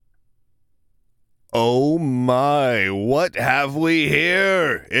Oh my, what have we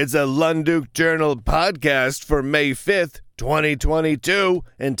here? It's a Lunduke Journal podcast for May 5th, 2022,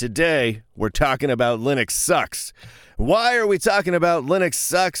 and today we're talking about Linux sucks. Why are we talking about Linux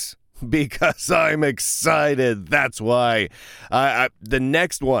sucks? Because I'm excited, that's why. The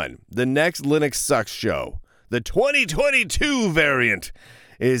next Linux sucks show, the 2022 variant,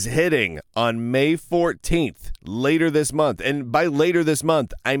 is hitting on May 14th, later this month. And by later this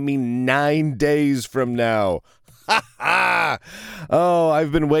month, I mean 9 days from now. Ha ha! Oh,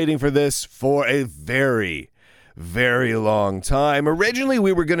 I've been waiting for this for a very, very long time. Originally,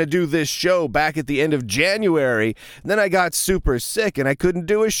 we were going to do this show back at the end of January. And then I got super sick and I couldn't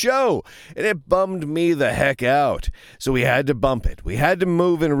do a show. And it bummed me the heck out. So we had to bump it. We had to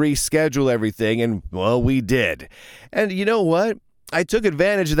move and reschedule everything. And, well, we did. And you know what? I took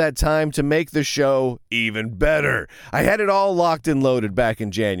advantage of that time to make the show even better. I had it all locked and loaded back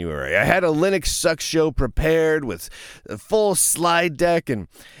in January. I had a Linux Sucks show prepared with a full slide deck, and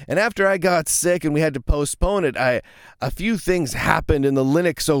after I got sick and we had to postpone it, a few things happened in the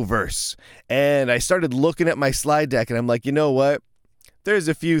Linuxoverse, and I started looking at my slide deck, and I'm like, you know what? There's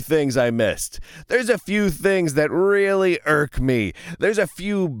a few things I missed. There's a few things that really irk me. There's a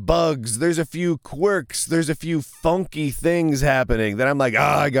few bugs. There's a few quirks. There's a few funky things happening that I'm like,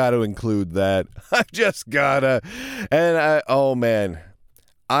 I got to include that. I just gotta. And oh man,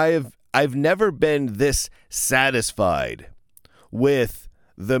 I've never been this satisfied with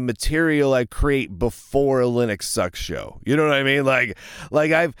the material I create before a Linux Sucks show. You know what I mean? Like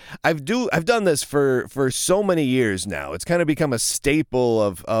I've done this for so many years now. It's kind of become a staple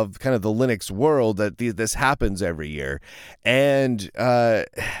of kind of the Linux world that this happens every year. And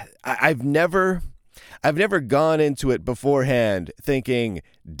I've never gone into it beforehand thinking,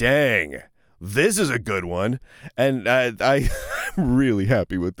 dang, this is a good one, and I'm really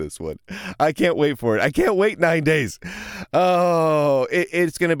happy with this one. I can't wait for it. I can't wait 9 days. Oh,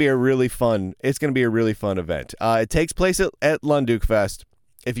 it's going to be a really fun. It's going to be a really fun event. It takes place at Lunduke Fest.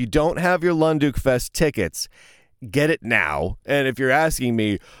 If you don't have your Lunduke Fest tickets, get it now. And if you're asking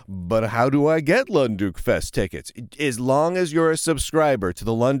me, but how do I get Lunduke Fest tickets? As long as you're a subscriber to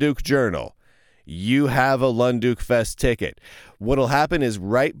the Lunduke Journal, you have a Lunduke Fest ticket. What'll happen is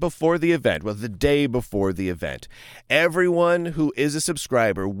right before the event, well, the day before the event, everyone who is a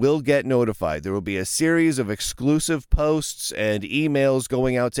subscriber will get notified. There will be a series of exclusive posts and emails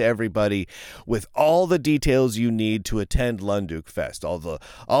going out to everybody with all the details you need to attend Lunduke Fest.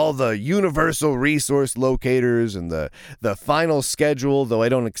 All the universal resource locators and the final schedule, though I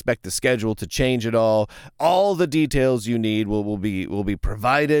don't expect the schedule to change at all. All the details you need will be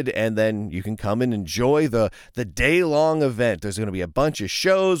provided, and then you can come and enjoy the day-long event. There's going to be a bunch of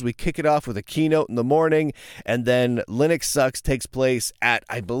shows. We kick it off with a keynote in the morning, and then Linux Sucks takes place at,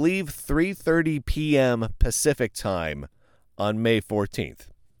 I believe, 3:30 p.m. Pacific time on May 14th.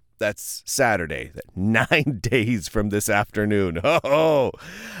 That's Saturday, 9 days from this afternoon. So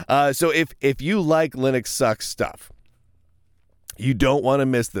if you like Linux Sucks stuff, you don't want to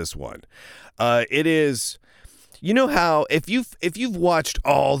miss this one. It is... You know how if you've watched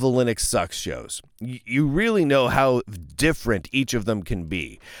all the Linux Sucks shows, you really know how different each of them can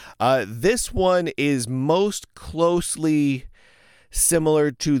be. This one is most closely similar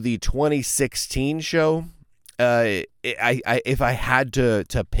to the 2016 show. If I had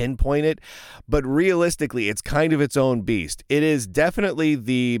to pinpoint it, but realistically, it's kind of its own beast. It is definitely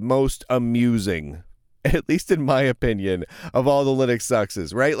the most amusing, at least in my opinion, of all the Linux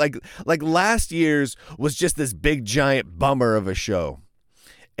Suckses, right? Like last year's was just this big giant bummer of a show.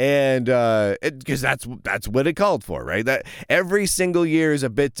 And because that's what it called for, right? That every single year is a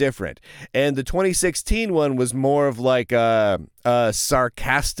bit different. And the 2016 one was more of like a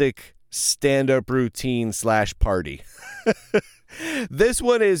sarcastic stand-up routine / party. This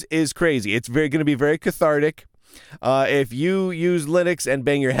one is crazy. It's going to be very cathartic. If you use Linux and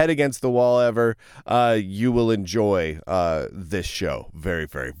bang your head against the wall ever, you will enjoy this show very,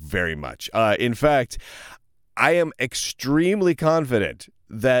 very, very much. In fact, I am extremely confident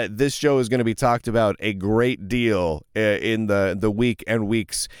that this show is going to be talked about a great deal in the week and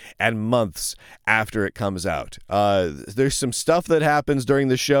weeks and months after it comes out. There's some stuff that happens during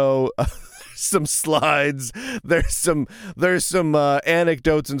the show. Some slides. There's some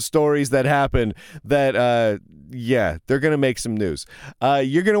anecdotes and stories that happen that they're gonna make some news.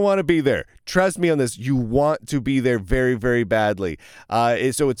 You're gonna want to be there. Trust me on this. You want to be there very, very badly.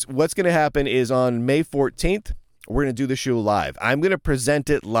 So it's what's gonna happen is on May 14th. We're going to do the show live. I'm going to present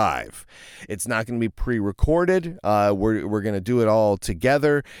it live. It's not going to be pre-recorded. We're going to do it all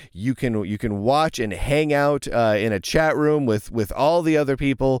together. You can watch and hang out in a chat room with all the other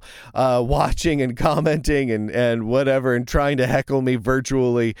people watching and commenting and whatever, and trying to heckle me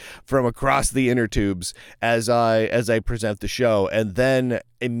virtually from across the inner tubes as I present the show. And then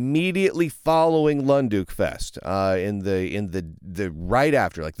immediately following Lunduke Fest, in the right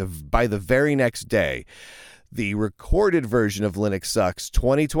after, by the very next day, the recorded version of Linux Sucks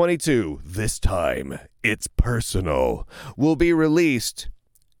 2022, this time it's personal, will be released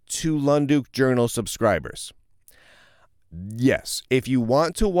to Lunduke Journal subscribers. Yes, if you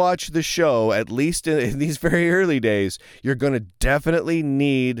want to watch the show, at least in these very early days, you're going to definitely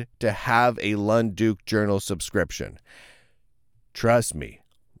need to have a Lunduke Journal subscription. Trust me,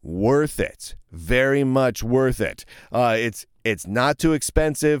 worth it. Very much worth it. It's not too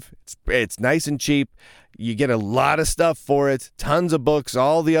expensive. It's nice and cheap. You get a lot of stuff for it, tons of books,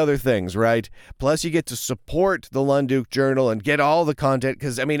 all the other things, right? Plus, you get to support the Lunduke Journal and get all the content.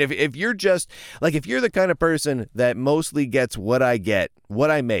 Because, I mean, if you're just, if you're the kind of person that mostly gets what I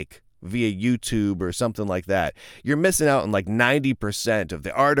make via YouTube or something like that, you're missing out on 90% of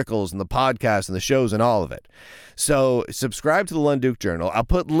the articles and the podcasts and the shows and all of it. So subscribe to the Lunduke Journal. I'll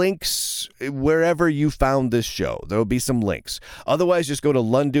put links wherever you found this show. There will be some links. Otherwise, just go to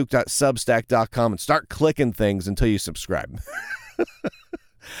lunduke.substack.com and start clicking things until you subscribe.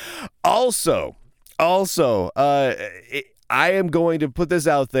 Also, I am going to put this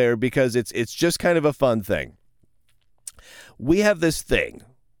out there because it's just kind of a fun thing. We have this thing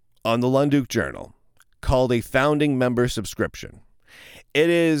on the Lunduke Journal called a founding member subscription. It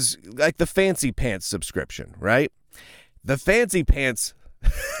is like the fancy pants subscription, right? The fancy pants,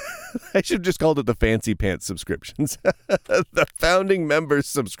 I should have just called it the fancy pants subscriptions. The founding member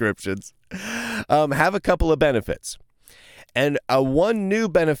subscriptions have a couple of benefits. And one new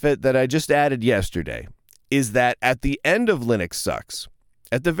benefit that I just added yesterday is that at the end of Linux Sucks,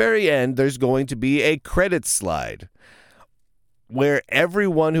 at the very end, there's going to be a credit slide where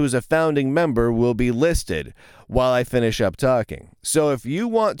everyone who's a founding member will be listed while I finish up talking. So if you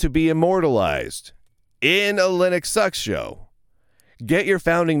want to be immortalized in a Linux Sucks show, get your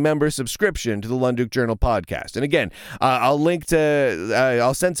founding member subscription to the Lunduke Journal podcast. And again, I'll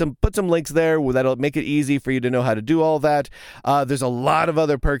put some links there that'll make it easy for you to know how to do all that. There's a lot of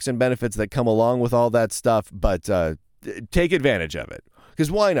other perks and benefits that come along with all that stuff, but take advantage of it. Because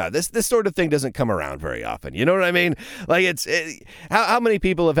why not? This sort of thing doesn't come around very often. You know what I mean? How many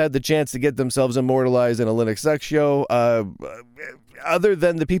people have had the chance to get themselves immortalized in a Linux Sucks show? Other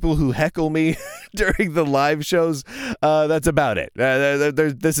than the people who heckle me during the live shows, that's about it.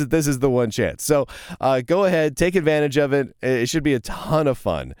 This is the one chance. So go ahead, take advantage of it. It should be a ton of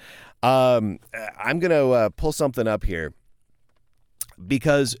fun. I'm gonna pull something up here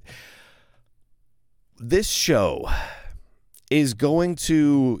because this show is going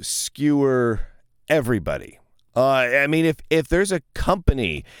to skewer everybody. I mean, if there's a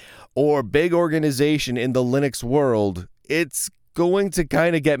company or big organization in the Linux world, it's going to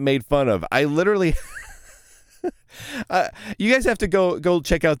kind of get made fun of. I literally... you guys have to go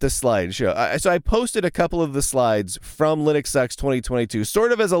check out this slideshow. So I posted a couple of the slides from Linux Sucks 2022,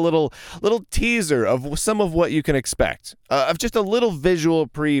 sort of as a little teaser of some of what you can expect, of just a little visual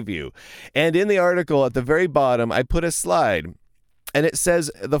preview. And in the article at the very bottom, I put a slide, and it says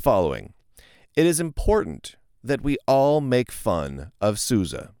the following: "It is important that we all make fun of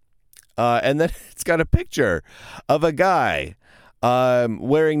Sousa." And then it's got a picture of a guy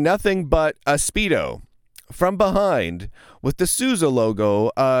wearing nothing but a Speedo from behind with the Sousa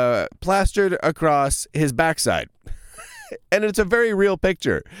logo plastered across his backside. And it's a very real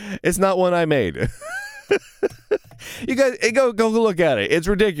picture. It's not one I made. You guys go look at it. It's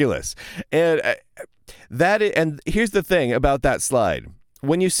ridiculous. And and here's the thing about that slide.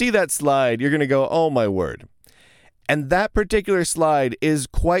 When you see that slide, you're going to go, "Oh my word." And that particular slide is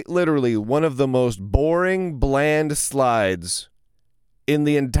quite literally one of the most boring, bland slides in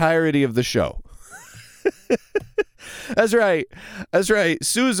the entirety of the show. That's right.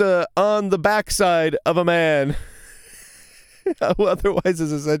 Sousa on the backside of a man who otherwise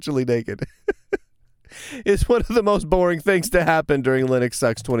is essentially naked. It's one of the most boring things to happen during Linux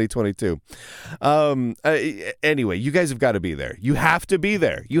Sucks 2022. Anyway, you guys have got to be there. You have to be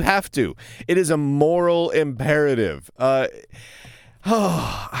there. You have to. It is a moral imperative. I'm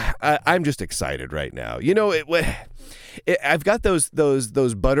just excited right now. You know, I've got those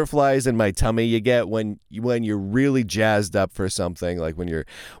butterflies in my tummy you get when you're really jazzed up for something, like when you're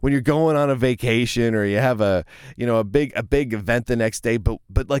going on a vacation or you have a big event the next day, but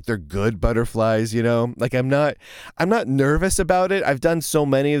like they're good butterflies, like I'm not nervous about it. I've done so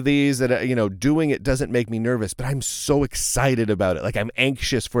many of these that doing it doesn't make me nervous, but I'm so excited about it. Like I'm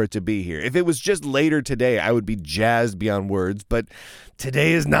anxious for it to be here. If it was just later today, I would be jazzed beyond words, but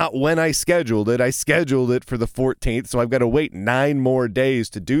today is not when I scheduled it. I scheduled it for the 14th, so I've got to wait 9 more days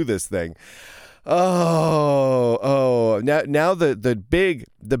to do this thing. Now the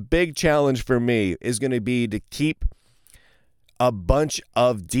big challenge for me is going to be to keep a bunch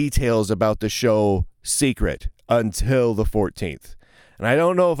of details about the show secret until the 14th. And I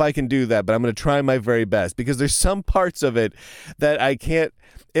don't know if I can do that, but I'm going to try my very best, because there's some parts of it that I can't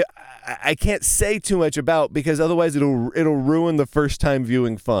say too much about, because otherwise it'll ruin the first time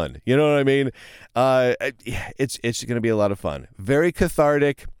viewing fun. You know what I mean? It's going to be a lot of fun. Very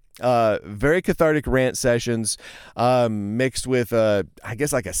cathartic rant sessions, mixed with I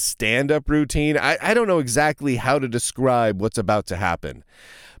guess like a stand-up routine. I don't know exactly how to describe what's about to happen,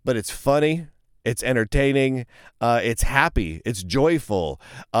 but it's funny. It's entertaining, it's happy, it's joyful,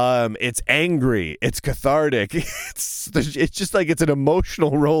 it's angry, it's cathartic. It's just like it's an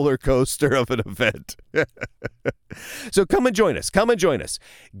emotional roller coaster of an event. So come and join us.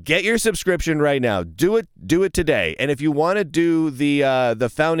 Get your subscription right now. Do it today. And if you want to do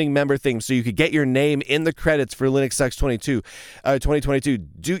the founding member thing, so you could get your name in the credits for Linux Sucks 2022,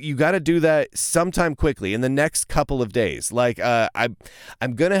 you got to do that sometime quickly in the next couple of days. Like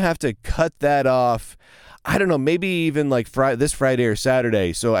I'm gonna have to cut that off. I don't know, maybe even like this Friday or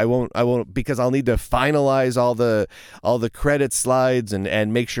Saturday. So I won't, because I'll need to finalize all the credit slides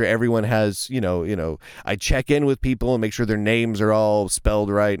and make sure everyone has, I check in with people and make sure their names are all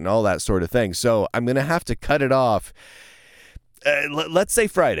spelled right and all that sort of thing. So I'm going to have to cut it off. Let's say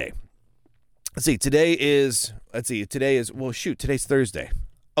Friday. Today's Thursday.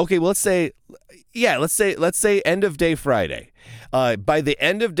 Okay, well, let's say end of day Friday. By the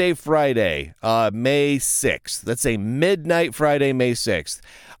end of day Friday, May 6th, let's say midnight Friday, May 6th,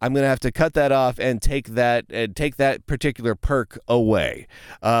 I'm going to have to cut that off and take that particular perk away,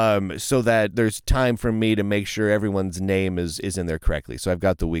 so that there's time for me to make sure everyone's name is in there correctly. So I've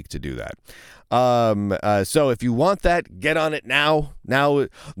got the week to do that. So if you want that, get on it now. Now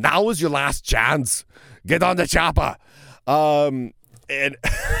is your last chance. Get on the chopper. And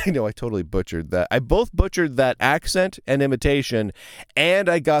I know I totally butchered that. I both butchered that accent and imitation, and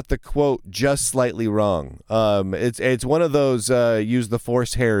I got the quote just slightly wrong. It's one of those use the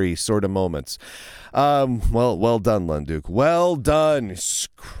Force Harry sort of moments. Well done, Lunduke. Well done.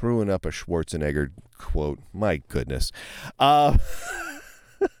 Screwing up a Schwarzenegger quote. My goodness. Oh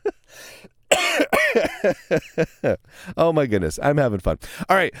my goodness. I'm having fun.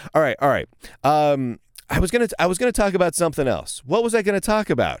 All right. I was gonna talk about something else. What was I gonna talk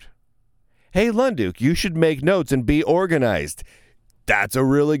about? Hey, Lunduke, you should make notes and be organized. That's a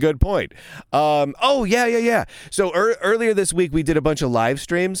really good point. Yeah. So earlier this week we did a bunch of live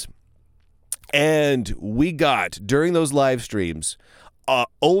streams, and we got, during those live streams,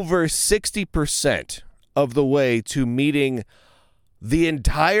 over 60% of the way to meeting the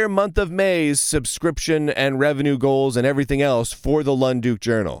entire month of May's subscription and revenue goals and everything else for the Lunduke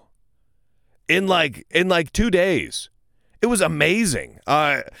Journal. In like 2 days. It was amazing.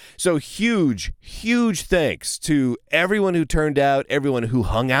 So huge thanks to everyone who turned out, everyone who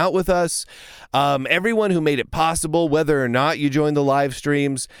hung out with us, everyone who made it possible, whether or not you joined the live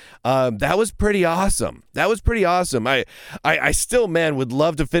streams. That was pretty awesome. I still, man, would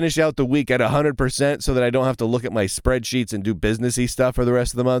love to finish out the week at 100% so that I don't have to look at my spreadsheets and do businessy stuff for the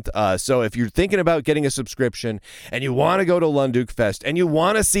rest of the month. So if you're thinking about getting a subscription and you want to go to Lunduke Fest and you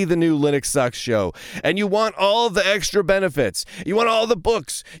want to see the new Linux Sucks show and you want all the extra benefits, you want all the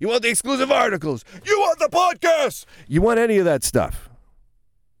books, you want the exclusive articles, you want the podcast, you want any of that stuff,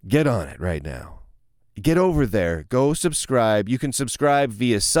 get on it right now. Get over there. Go subscribe. You can subscribe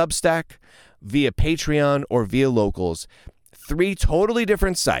via Substack, via Patreon, or via Locals. 3 totally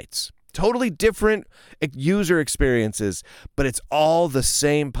different sites, totally different user experiences, but it's all the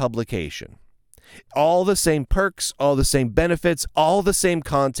same publication. All the same perks, all the same benefits, all the same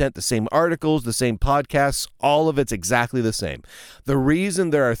content, the same articles, the same podcasts, all of it's exactly the same. The reason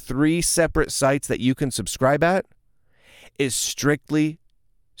there are 3 separate sites that you can subscribe at is strictly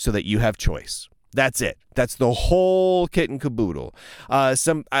so that you have choice. That's it. That's the whole kit and caboodle. We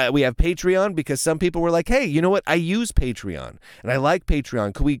have Patreon because some people were like, "Hey, you know what? I use Patreon and I like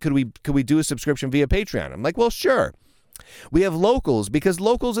Patreon. Could we do a subscription via Patreon?" I'm like, "Well, sure." We have Locals because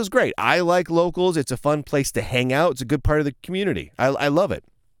Locals is great. I like Locals. It's a fun place to hang out. It's a good part of the community. I love it.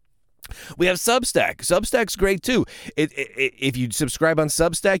 We have Substack. Substack's great too. If you subscribe on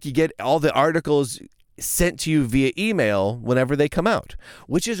Substack, you get all the articles sent to you via email whenever they come out,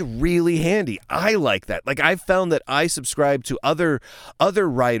 which is really handy. I like that. Like, I've found that I subscribe to other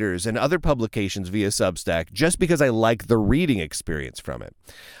writers and other publications via Substack just because I like the reading experience from it.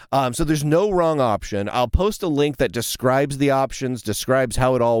 So there's no wrong option. I'll post a link that describes the options, describes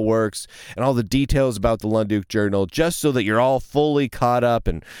how it all works, and all the details about the Lunduke Journal, just so that you're all fully caught up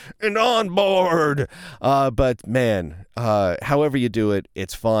and on board. But man, however you do it,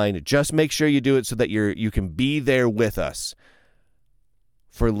 it's fine. Just make sure you do it so that you can be there with us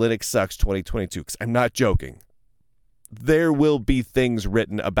for Linux Sucks 2022. Because I'm not joking. There will be things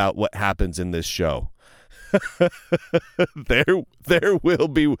written about what happens in this show. there will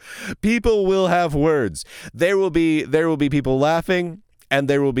be, people will have words. There will be people laughing, and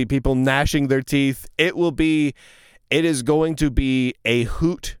there will be people gnashing their teeth. It is going to be a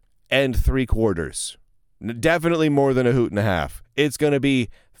hoot and 3/4. Definitely more than a hoot and a half. It's going to be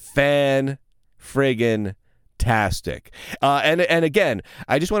friggin' tastic. And again,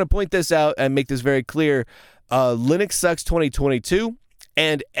 I just want to point this out and make this very clear. Linux Sucks 2022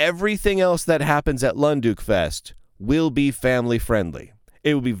 and everything else that happens at Lunduke Fest will be family friendly.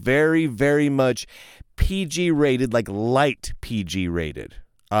 It will be very, very much PG rated, like light PG rated.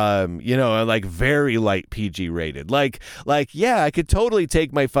 Like very light PG rated. Like, yeah, I could totally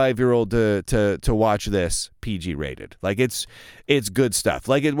take my 5-year-old to watch this PG rated. Like, it's good stuff.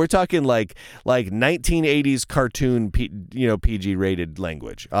 Like, we're talking like 1980s cartoon, PG rated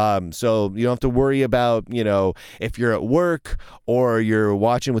language. So you don't have to worry about, if you're at work or you're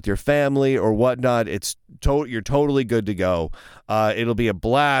watching with your family or whatnot. You're totally good to go. It'll be a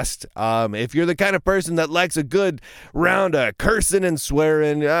blast. If you're the kind of person that likes a good round of cursing and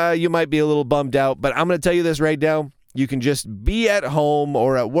swearing, you might be a little bummed out. But I'm going to tell you this right now. You can just be at home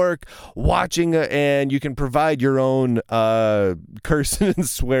or at work watching, and you can provide your own cursing and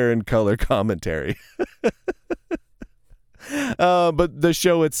swearing color commentary. But the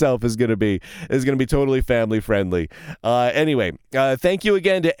show itself is gonna be totally family friendly. Anyway, thank you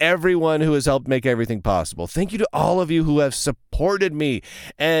again to everyone who has helped make everything possible. Thank you to all of you who have supported me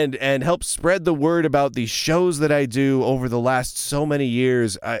and helped spread the word about these shows that I do over the last so many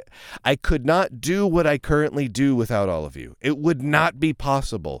years. I could not do what I currently do without all of you. It would not be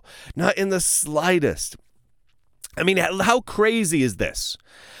possible, not in the slightest. I mean, how crazy is this?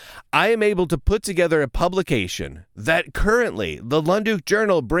 I am able to put together a publication that currently the Lunduke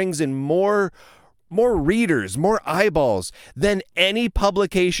Journal brings in more readers, more eyeballs than any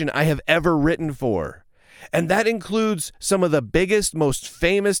publication I have ever written for. And that includes some of the biggest, most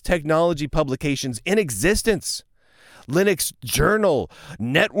famous technology publications in existence. Linux Journal,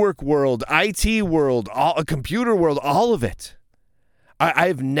 Network World, IT World, Computer World, all of it.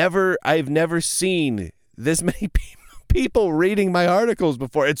 I've never seen this many people reading my articles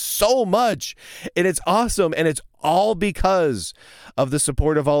before. It's so much, and it's awesome, and it's all because of the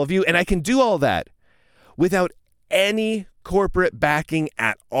support of all of you. And I can do all that without any corporate backing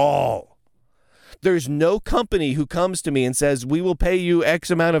at all. There's no company who comes to me and says, we will pay you X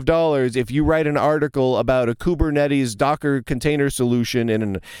amount of dollars if you write an article about a Kubernetes Docker container solution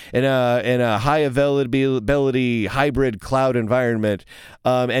in a high availability hybrid cloud environment,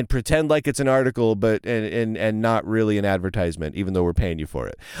 and pretend like it's an article, but and not really an advertisement, even though we're paying you for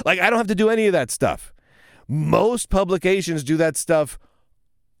it. Like, I don't have to do any of that stuff. Most publications do that stuff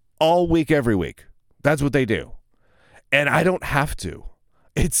all week, every week. That's what they do. And I don't have to.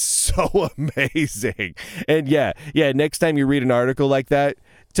 It's so amazing. And yeah, next time you read an article like that,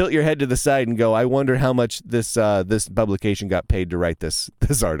 tilt your head to the side and go, I wonder how much this publication got paid to write this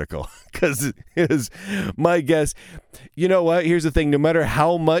article. Because my guess, you know what? Here's the thing. No matter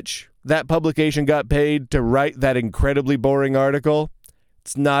how much that publication got paid to write that incredibly boring article,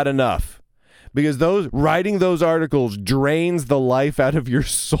 it's not enough. Because writing those articles drains the life out of your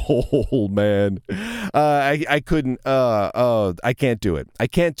soul, man. I couldn't. I can't do it. I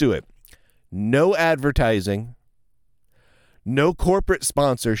can't do it. No advertising. No corporate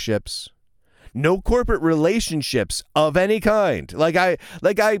sponsorships. No corporate relationships of any kind. Like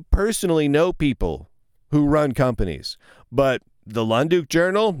I personally know people who run companies, but the Lunduke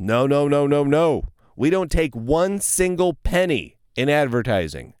Journal, no. We don't take one single penny in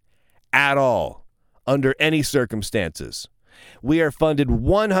advertising. At all, under any circumstances. We are funded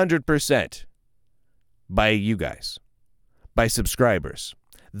 100% by you guys, by subscribers.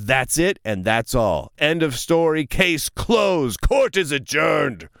 That's it, and that's all. End of story, case closed, court is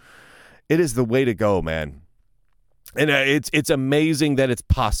adjourned. It is the way to go, man. And it's amazing that it's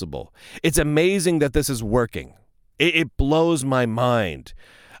possible. It's amazing that this is working. It blows my mind.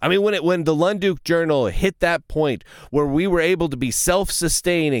 I mean, when the Lunduke Journal hit that point where we were able to be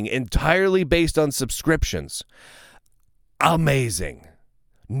self-sustaining entirely based on subscriptions, amazing.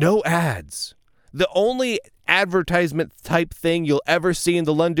 No ads. The only advertisement type thing you'll ever see in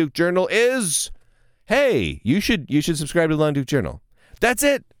the Lunduke Journal is, hey, you should subscribe to the Lunduke Journal. That's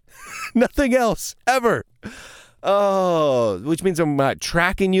it. Nothing else ever. Oh, which means I'm not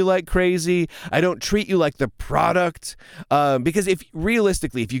tracking you like crazy. I don't treat you like the product. Because if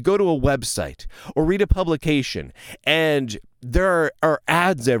you go to a website or read a publication and there are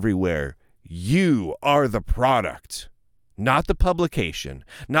ads everywhere, you are the product. Not the publication,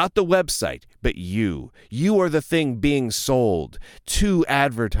 not the website, but you. You are the thing being sold to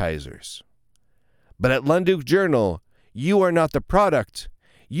advertisers. But at Lunduke Journal, you are not the product.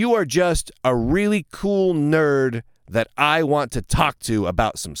 You are just a really cool nerd that I want to talk to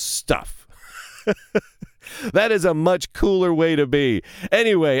about some stuff. That is a much cooler way to be.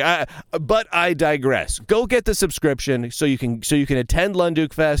 Anyway, but I digress. Go get the subscription so you can attend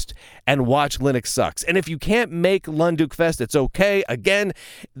Lunduke Fest and watch Linux Sucks. And if you can't make Lunduke Fest, it's okay. Again,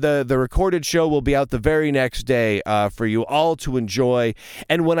 the recorded show will be out the very next day for you all to enjoy.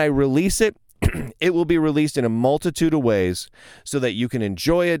 And when I release it, it will be released in a multitude of ways so that you can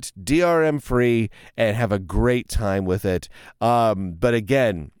enjoy it DRM free and have a great time with it. But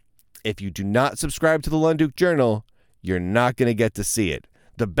again, if you do not subscribe to the Lunduke Journal, you're not going to get to see it.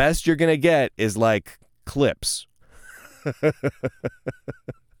 The best you're going to get is like clips.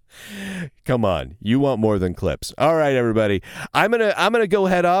 Come on, you want more than clips. All right, everybody. I'm gonna go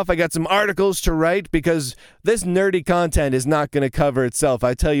head off. I got some articles to write because this nerdy content is not gonna cover itself.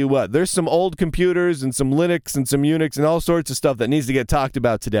 I tell you what, there's some old computers and some Linux and some Unix and all sorts of stuff that needs to get talked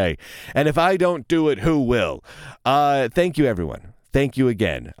about today. And if I don't do it, who will? Thank you, everyone. Thank you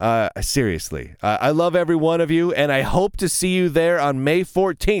again. Seriously, I love every one of you, and I hope to see you there on May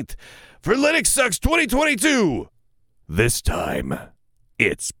 14th for Linux Sucks 2022. This time,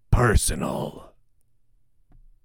 it's personal.